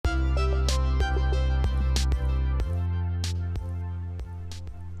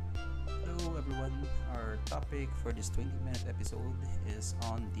Our topic for this 20-minute episode is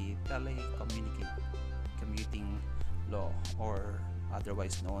on the telecommuting law, or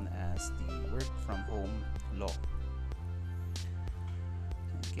otherwise known as the work from home law.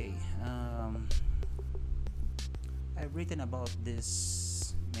 Okay, I've written about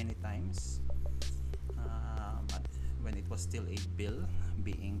this many times when it was still a bill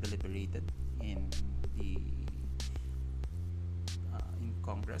being deliberated in the in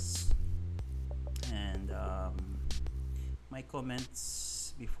Congress, and my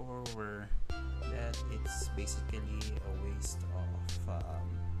comments before were that it's basically a waste of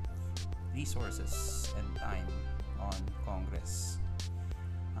resources and time on Congress,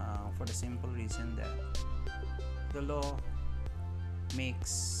 for the simple reason that the law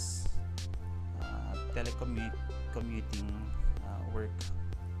makes telecommuting work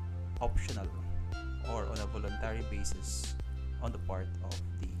optional or on a voluntary basis on the part of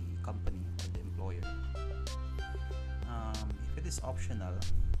the company or the employer. If it is optional,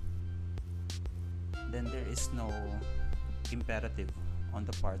 then there is no imperative on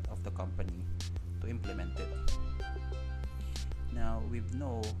the part of the company to implement it. Now we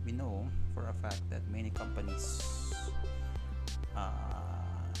know for a fact that many companies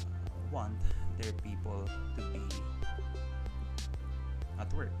want their people to be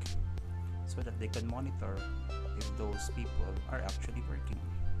at work so that they can monitor if those people are actually working.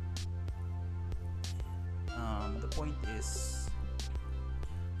 The point is,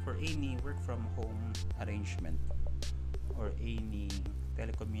 for any work from home arrangement or any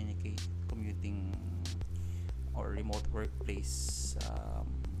telecommuting or remote workplace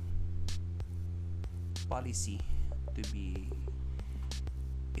policy to be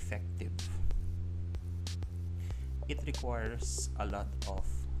effective, it requires a lot of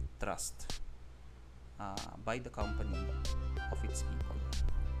trust by the company of its people.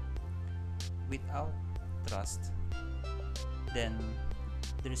 Without trust, then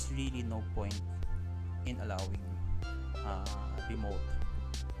there is really no point in allowing remote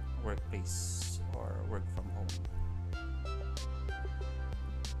workplace or work from home.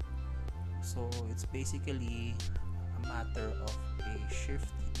 So it's basically a matter of a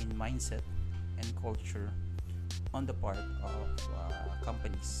shift in mindset and culture on the part of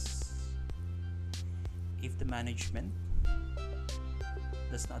companies. If the management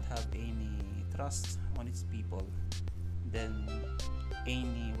does not have any trust on its people, then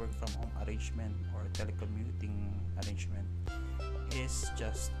any work from home arrangement or telecommuting arrangement is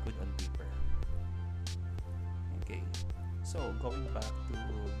just good on paper. Okay, so going back to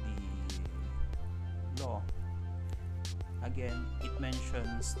the law, again, it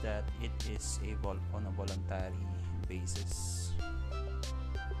mentions that it is on a voluntary basis.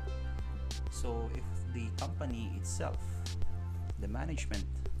 So if the company itself, the management,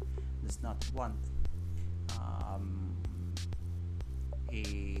 does not want a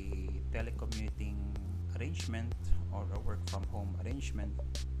telecommuting arrangement or a work from home arrangement,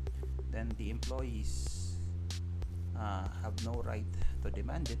 then the employees have no right to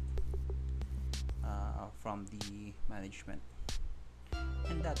demand it from the management,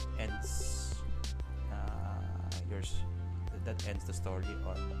 and that ends the story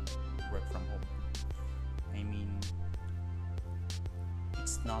on work from home. I mean,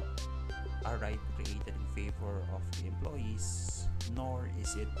 it's not a right created in favor of the employees, nor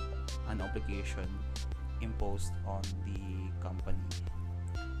is it an obligation imposed on the company.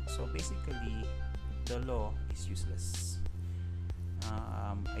 So basically, the law is useless.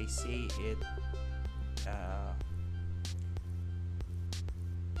 I say it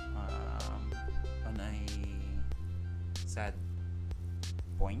on a sad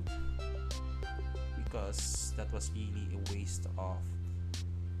point, because that was really a waste of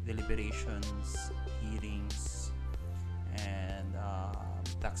deliberations, hearings, and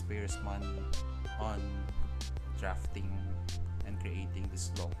taxpayers' money on drafting and creating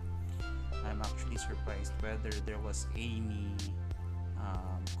this law. I'm actually surprised whether there was any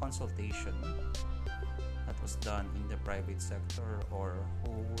consultation that was done in the private sector, or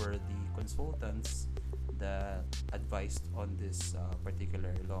who were the consultants that advised on this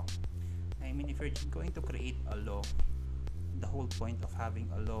particular law. I mean, if you're going to create a law, the whole point of having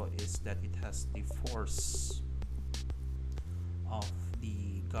a law is that it has the force of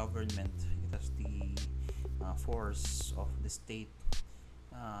the government, it has the force of the state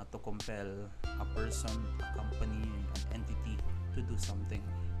to compel a person, a company, an entity to do something.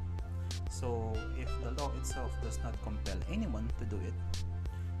 So if the law itself does not compel anyone to do it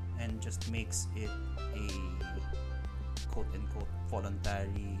and just makes it a quote-unquote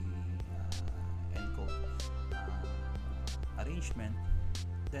voluntary arrangement,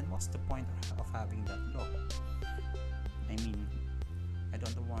 then what's the point of having that law? I mean, I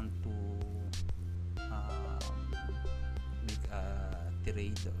don't want to make a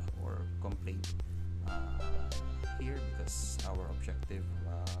tirade or complaint here, because our objective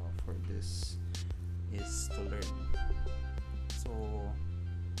for this is to learn. So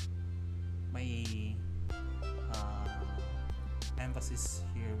my emphasis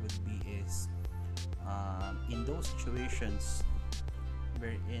here would be is in those situations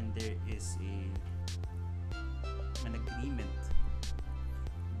wherein there is an agreement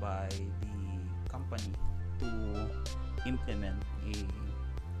by the company to implement a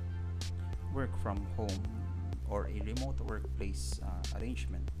work from home or a remote workplace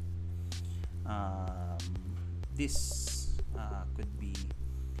arrangement. This could be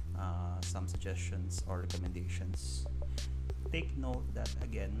some suggestions or recommendations. Take note that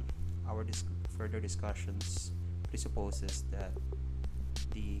again, our further discussions presupposes that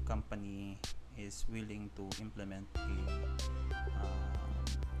the company is willing to implement a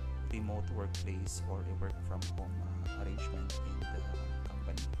remote workplace or a work from home arrangement in the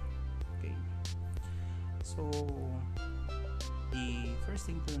company. Okay, so the first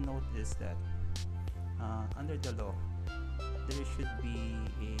thing to note is that under the law there should be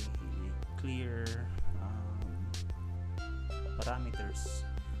a clear parameters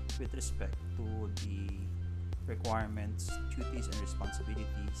with respect to the requirements, duties, and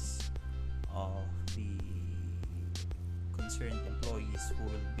responsibilities of the concerned employees who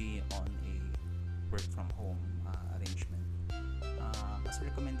will be on a work from home arrangement. As a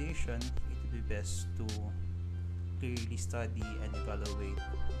recommendation, it would be best to clearly study and evaluate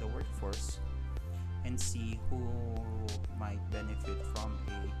the workforce and see who might benefit from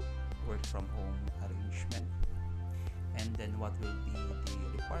a work from home arrangement, and then what will be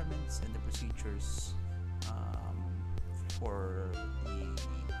the requirements and the procedures for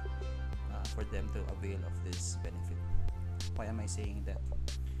them to avail of this benefit. Why am I saying that?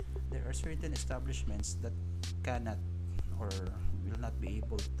 There are certain establishments that cannot or will not be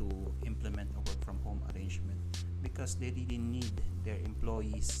able to implement a work from home arrangement because they really need their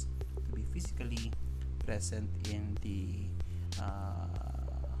employees to be physically present in the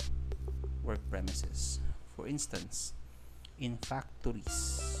work premises. For instance, in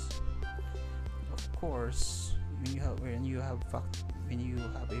factories, of course, when you have a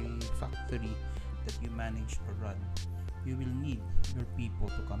factory that you manage or run, you will need your people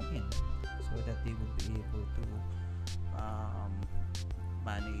to come in so that they will be able to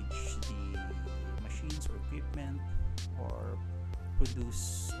manage the machines or equipment or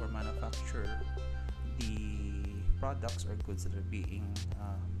produce or manufacture the products or goods that are being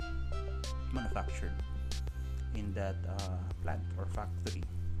manufactured in that plant or factory.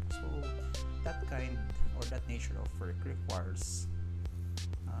 So that kind or that nature of work requires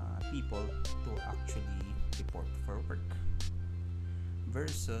people to actually report for work,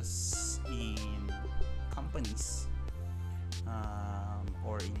 versus in companies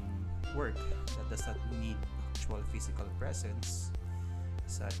or in work that does not need actual physical presence,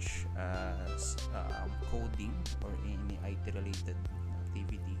 such as coding or any IT related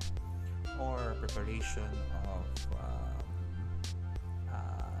activity, or preparation of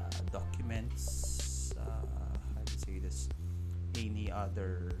documents, how to say this, any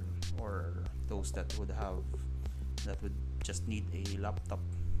other, or those that would just need a laptop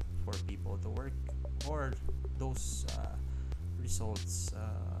for people to work, or those results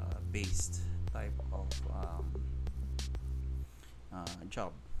based type of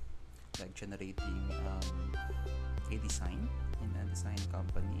job, like generating a design in a design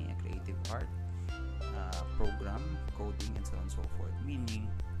company, a creative art program, coding, and so on and so forth. Meaning,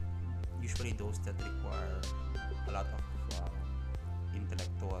 usually those that require a lot of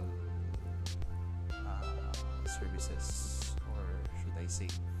intellectual services, or should I say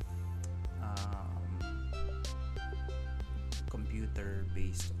computer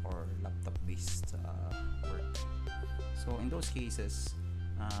based or laptop based work. So in those cases,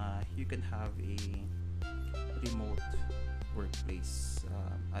 you can have a remote workplace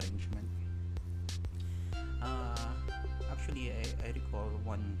arrangement. Actually, I recall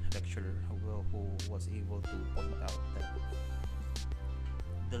one lecturer who was able to point out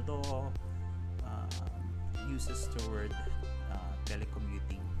that the law uses the word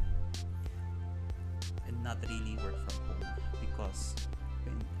telecommuting and not really work from home, because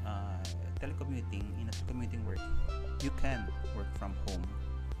when telecommuting, in a telecommuting work, you can work from home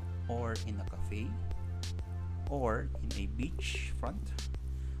or in a cafe or in a beach front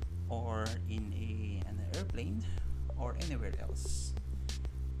or in an airplane or anywhere else.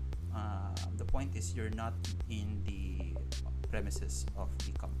 The point is, you're not in the premises of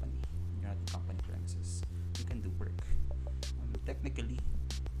the company. You're not the company premises. You can do work. Technically,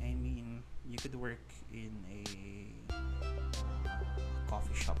 I mean, you could work in a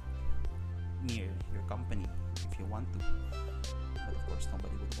coffee shop near your company if you want to. But of course,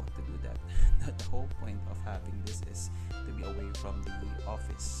 nobody would want to do that. The whole point of having this is to be away from the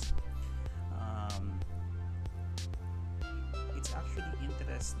office. Um, it's actually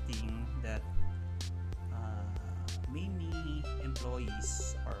interesting that many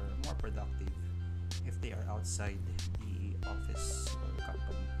employees are more productive if they are outside the office or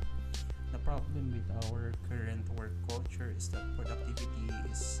company. The problem with our current work culture is that productivity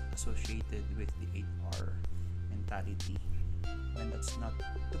is associated with the 8-hour mentality. When that's not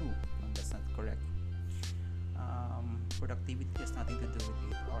true, when that's not correct. Productivity has nothing to do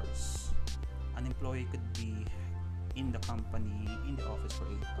with 8 hours. An employee could be in the company, in the office for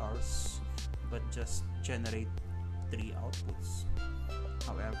 8 hours, but just generate 3 outputs.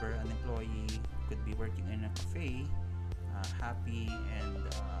 However, an employee could be working in a cafe, happy and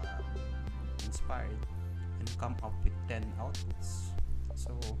inspired, and come up with 10 outputs.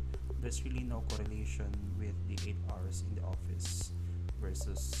 So there's really no correlation with the 8 hours in the office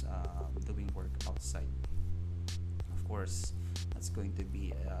versus doing work outside. Of course, that's going to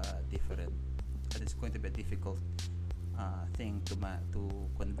be different. It's going to be a difficult thing to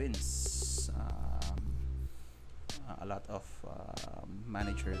convince a lot of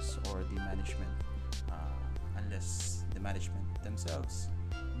managers or the management, unless the management themselves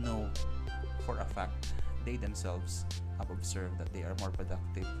know for a fact they themselves have observed that they are more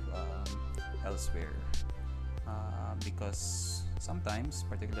productive elsewhere. Because sometimes,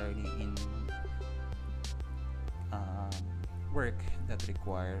 particularly in work that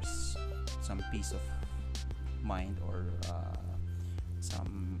requires some peace of mind or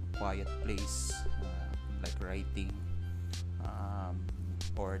some quiet place, like writing,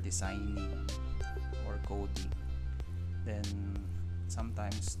 or designing or coding, then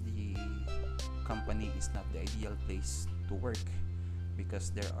sometimes the company is not the ideal place to work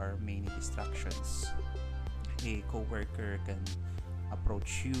because there are many distractions. A coworker can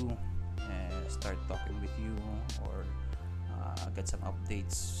approach you and start talking with you, or get some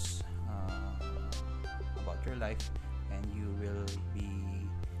updates about your life, and you will be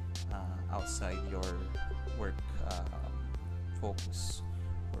outside your work focus,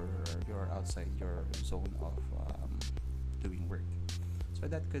 or you're outside your zone of doing work. So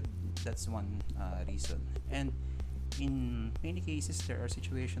that's one reason. And in many cases, there are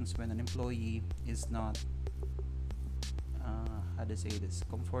situations when an employee is not how to say this,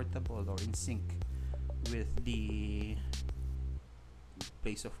 comfortable or in sync with the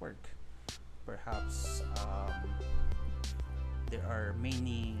place of work. Perhaps there are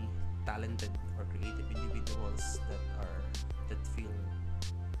many talented or creative individuals that feel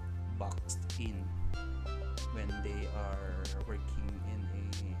boxed in when they are working in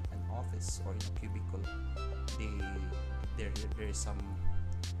an office or in a cubicle. There is some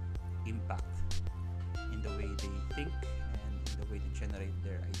impact in the way they think and in the way they generate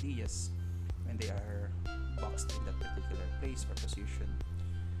their ideas when they are boxed in that particular place or position.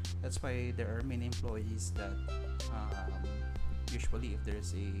 That's why there are many employees that usually, if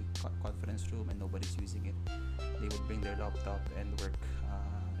there's a conference room and nobody's using it, they would bring their laptop and work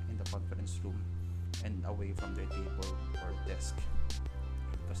in the conference room and away from their table or desk,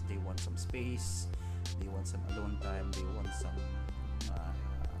 because they want some space, they want some alone time, they want some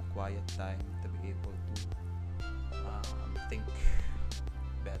quiet time to be able to think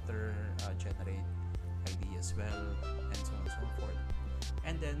better, generate ideas well, and so on and so forth.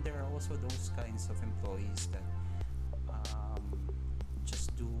 And then there are also those kinds of employees that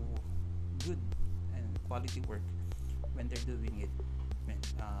just do good and quality work when they're doing it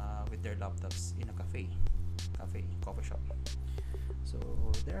with their laptops in a coffee shop. So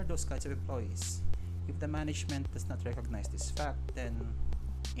there are those kinds of employees. If the management does not recognize this fact, then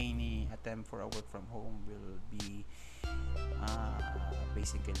any attempt for a work from home will be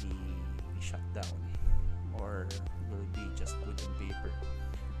basically shut down, or will be just good on paper.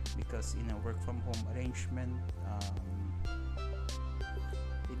 Because in a work from home arrangement,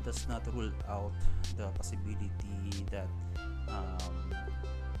 it does not rule out the possibility that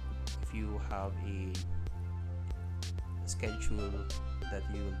if you have a schedule that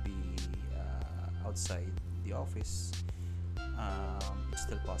you will be outside the office, it's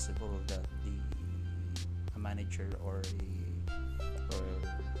still possible that a manager or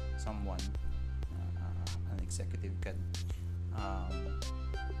someone, an executive, can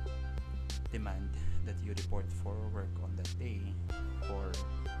demand that you report for work on that day for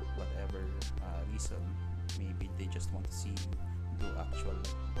whatever reason. Maybe just want to see you do actual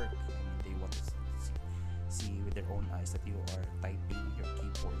work. I mean, they want to see with their own eyes that you are typing your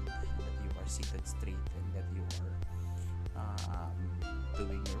keyboard, and that you are seated straight, and that you are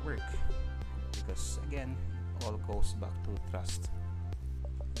doing your work. Because again, it all goes back to trust.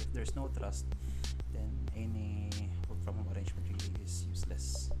 If there's no trust, then any work from home arrangement really is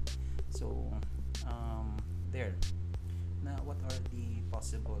useless. So there. Now, what are the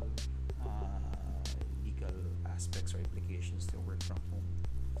possible legal aspects or implications to work from home?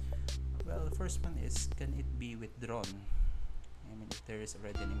 Well, the first one is, can it be withdrawn? I mean, if there is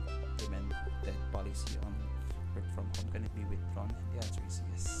already an implemented policy on work from home, can it be withdrawn? The answer is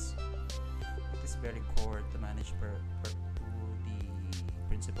yes. It is very core to to the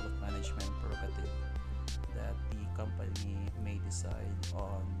principle of management prerogative that the company may decide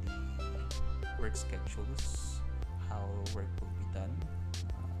on the work schedules, how work will be done,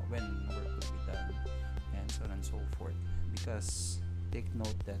 when work will be done, and so on and so forth. Because take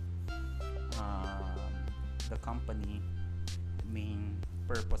note that the company, the main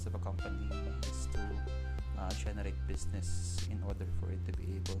purpose of a company is to generate business in order for it to be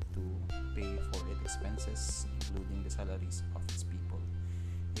able to pay for its expenses, including the salaries of its people.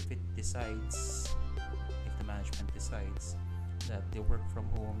 If the management decides that the work from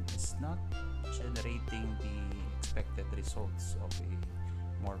home is not generating the expected results of a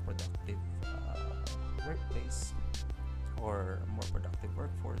more productive workplace or a more productive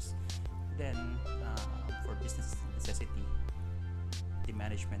workforce, then for business necessity, the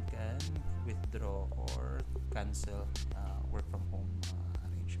management can withdraw or cancel work from home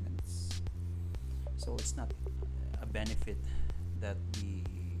arrangements. So it's not a benefit that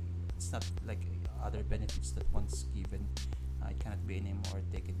it's not like other benefits that once given, it cannot be anymore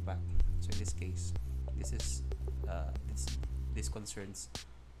taken back. So in this case, this concerns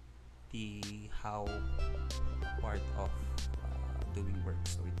the how part of doing work,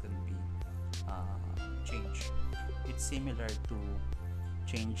 so it can be changed. It's similar to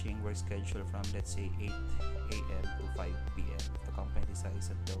changing work schedule from, let's say, 8 a.m. to 5 p.m. If the company decides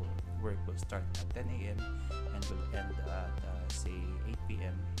that the work will start at 10 a.m. and will end at say 8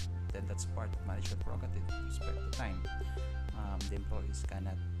 p.m., then that's part of management prerogative with respect to time. The employees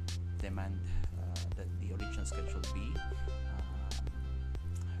cannot demand that the original schedule be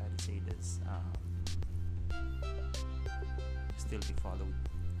how to say this still be followed.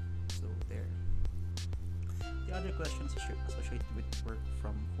 So there. The other questions associated with work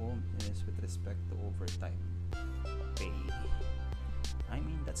from home is with respect to overtime pay. I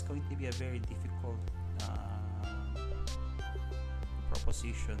mean, that's going to be a very difficult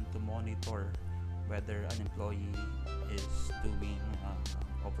proposition to monitor whether an employee is doing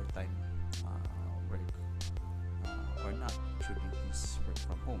overtime work or not during his work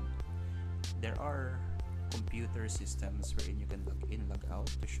from home. There are computer systems wherein you can log in, log out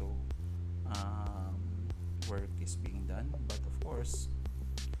to show work is being done, but of course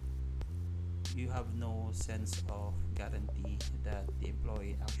you have no sense of guarantee that the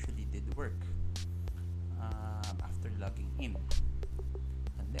employee actually did work after logging in,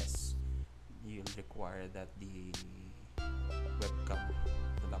 unless you'll require that the webcam,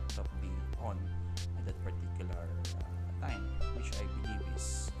 the laptop, be on at that particular time, which I believe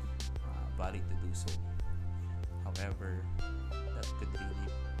is valid to do so. However, that could really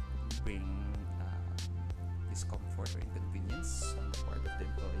bring discomfort or inconvenience on the part of the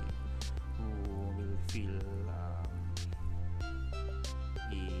employee, who will feel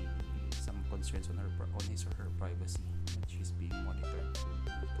some concerns on his or her privacy when she's being monitored through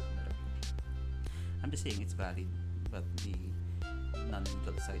the camera. I'm just saying it's valid, but the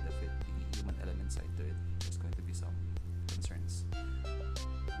non-legal side of it, the human element side to it, there's going to be some concerns.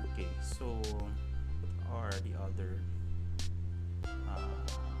 Okay, so what are the other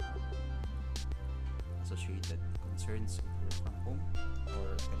associated concerns with work from home or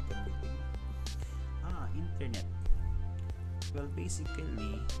telecommuting? Internet. Well,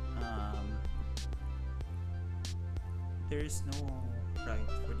 basically, there is no right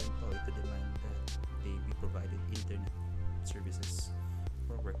for the employee to demand that they be provided internet services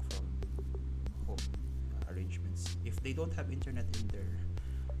for work from home arrangements. If they don't have internet in their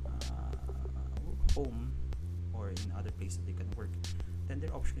home or in other places they can work, then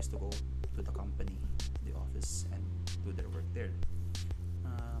their option is to go to the company, to the office, and do their work there.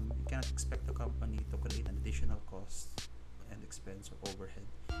 You cannot expect the company to create an additional cost and expense or overhead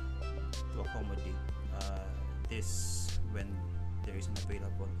to accommodate this when there is an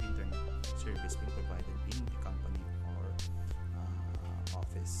available internet service being provided in the company or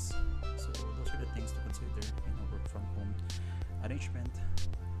office. So those are the things to consider in a work from home arrangement.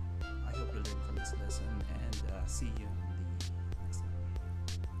 I hope you learned from this lesson, and see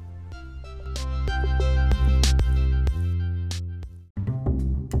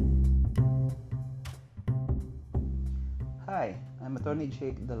I'm Attorney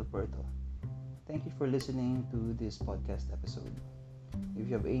Jake Del Puerto. Thank you for listening to this podcast episode.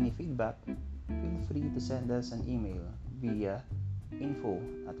 If you have any feedback, feel free to send us an email via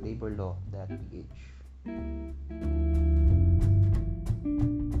info@laborlaw.ph.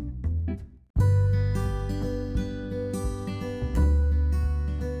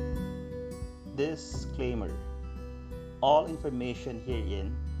 Disclaimer: all information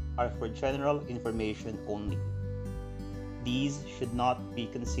herein are for general information only. These should not be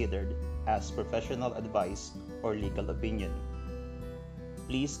considered as professional advice or legal opinion.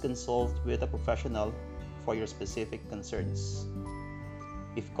 Please consult with a professional for your specific concerns.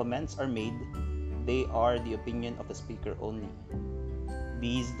 If comments are made, they are the opinion of the speaker only.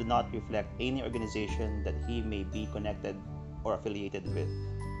 These do not reflect any organization that he may be connected or affiliated with.